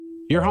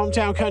Your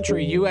hometown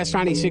country, US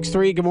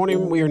 96.3. Good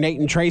morning. We are Nate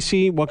and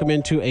Tracy. Welcome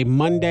into a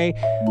Monday.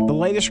 The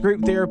latest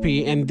group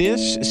therapy, and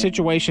this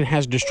situation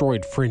has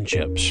destroyed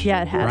friendships.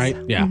 Yeah, it has. Right?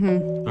 Yeah.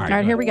 Mm-hmm. All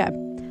right, here we go.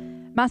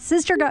 My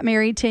sister got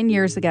married 10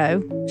 years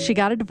ago. She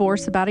got a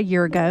divorce about a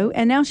year ago,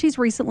 and now she's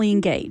recently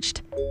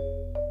engaged.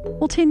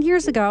 Well, 10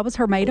 years ago, I was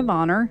her maid of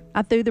honor.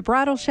 I threw the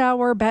bridal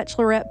shower,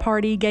 bachelorette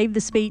party, gave the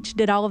speech,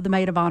 did all of the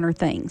maid of honor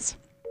things.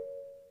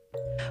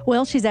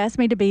 Well, she's asked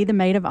me to be the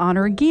maid of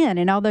honor again,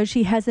 and although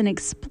she hasn't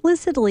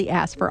explicitly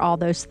asked for all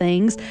those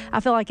things, I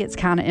feel like it's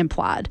kind of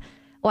implied,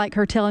 like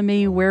her telling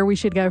me where we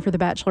should go for the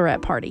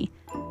bachelorette party.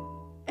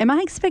 Am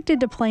I expected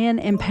to plan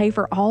and pay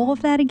for all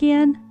of that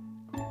again?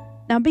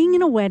 Now, being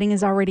in a wedding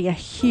is already a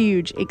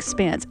huge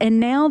expense, and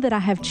now that I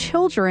have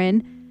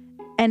children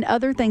and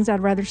other things I'd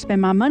rather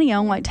spend my money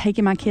on, like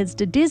taking my kids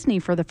to Disney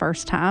for the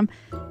first time,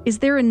 is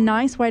there a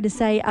nice way to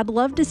say, I'd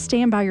love to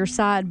stand by your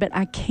side, but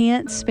I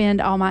can't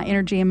spend all my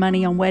energy and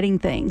money on wedding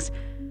things?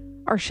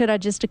 Or should I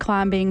just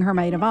decline being her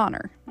maid of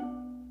honor?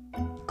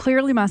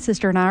 Clearly, my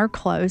sister and I are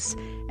close,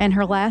 and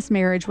her last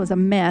marriage was a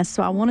mess,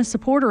 so I want to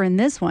support her in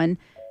this one,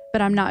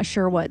 but I'm not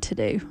sure what to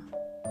do.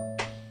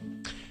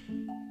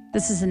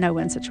 This is a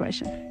no-win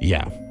situation.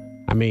 Yeah.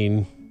 I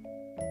mean,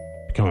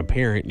 become a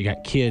parent, you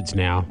got kids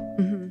now.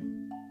 Mm-hmm.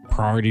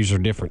 Priorities are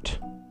different.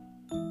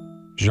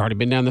 She's already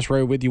been down this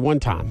road with you one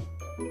time.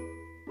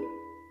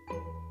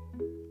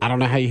 I don't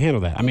know how you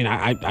handle that. I mean,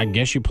 I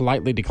guess you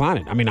politely decline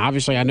it. I mean,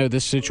 obviously, I know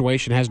this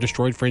situation has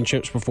destroyed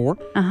friendships before.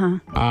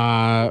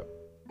 But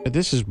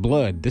this is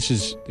blood. This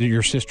is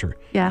your sister.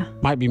 Yeah.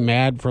 Might be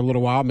mad for a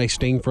little while, may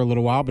sting for a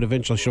little while, but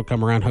eventually she'll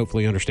come around,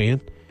 hopefully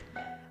understand.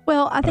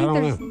 Well, I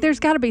think there's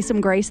got to be some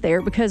grace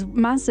there because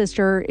my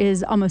sister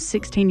is almost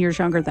 16 years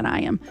younger than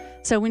I am.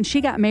 So when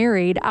she got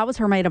married, I was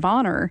her maid of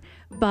honor,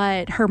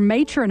 but her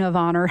matron of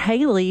honor,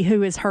 Haley,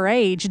 who is her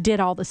age, did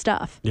all the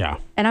stuff. Yeah.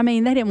 And I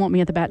mean, they didn't want me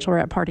at the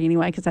bachelorette party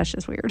anyway because that's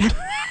just weird,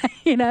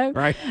 you know?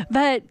 Right.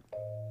 But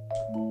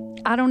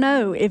I don't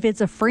know if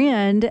it's a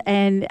friend,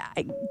 and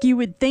you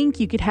would think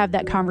you could have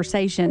that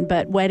conversation,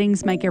 but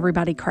weddings make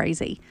everybody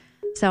crazy.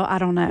 So I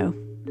don't know.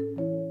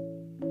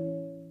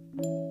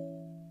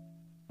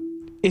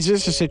 Is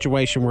this a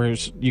situation where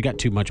you got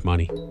too much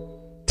money?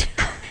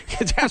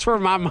 That's where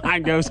my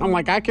mind goes. I'm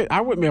like, I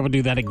wouldn't be able to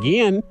do that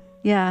again.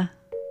 Yeah.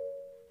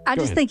 I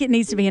just think it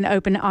needs to be an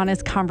open,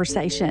 honest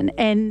conversation.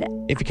 And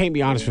if you can't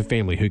be honest with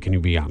family, who can you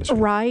be honest with?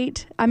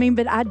 Right. I mean,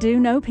 but I do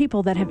know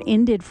people that have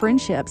ended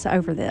friendships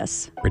over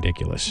this.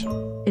 Ridiculous.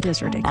 It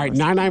is ridiculous.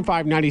 All right,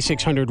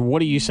 995-9600, what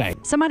do you say?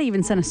 Somebody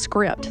even sent a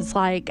script. It's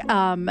like,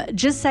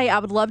 just say, I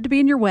would love to be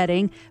in your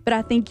wedding, but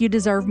I think you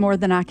deserve more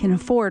than I can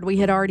afford. We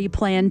had already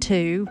planned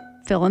to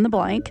fill in the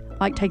blank,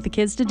 like take the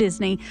kids to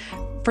Disney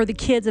for the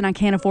kids, and I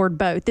can't afford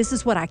both. This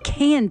is what I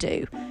can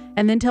do.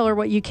 And then tell her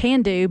what you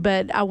can do,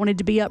 but I wanted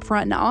to be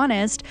upfront and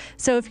honest.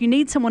 So if you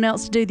need someone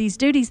else to do these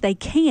duties, they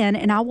can,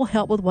 and I will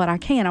help with what I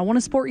can. I want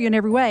to support you in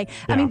every way.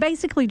 Yeah. I mean,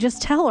 basically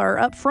just tell her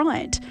up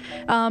front.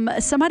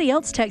 Somebody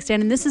else texted in,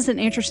 and this is an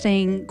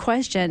interesting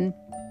question.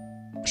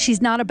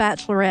 She's not a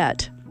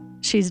bachelorette.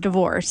 She's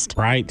divorced.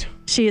 Right.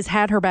 She has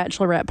had her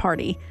bachelorette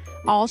party.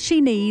 All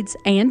she needs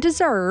and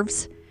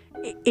deserves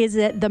is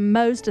at the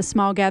most a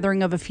small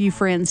gathering of a few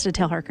friends to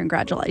tell her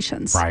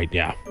congratulations. Right,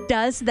 yeah.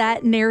 Does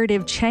that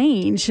narrative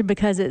change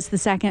because it's the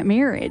second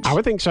marriage? I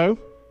would think so.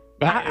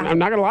 I'm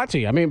not going to lie to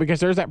you. I mean, because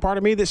there's that part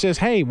of me that says,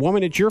 hey,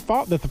 woman, it's your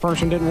fault that the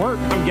first one didn't work.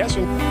 I'm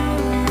guessing.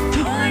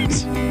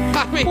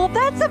 I mean, well,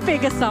 that's a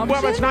big assumption.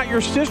 Well, it's not your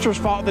sister's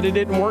fault that it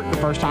didn't work the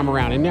first time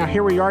around. And now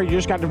here we are. You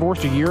just got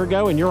divorced a year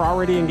ago and you're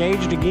already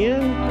engaged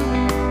again?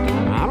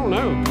 I don't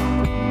know.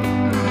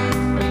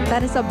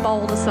 That is a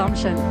bold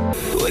assumption.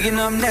 Waking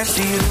up next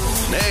to you.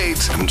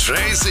 Nate and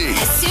Tracy.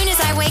 As soon as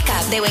I wake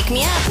up, they wake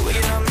me up.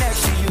 Waking up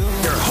next to you.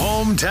 Your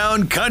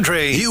hometown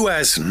country,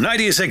 US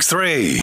 96.3.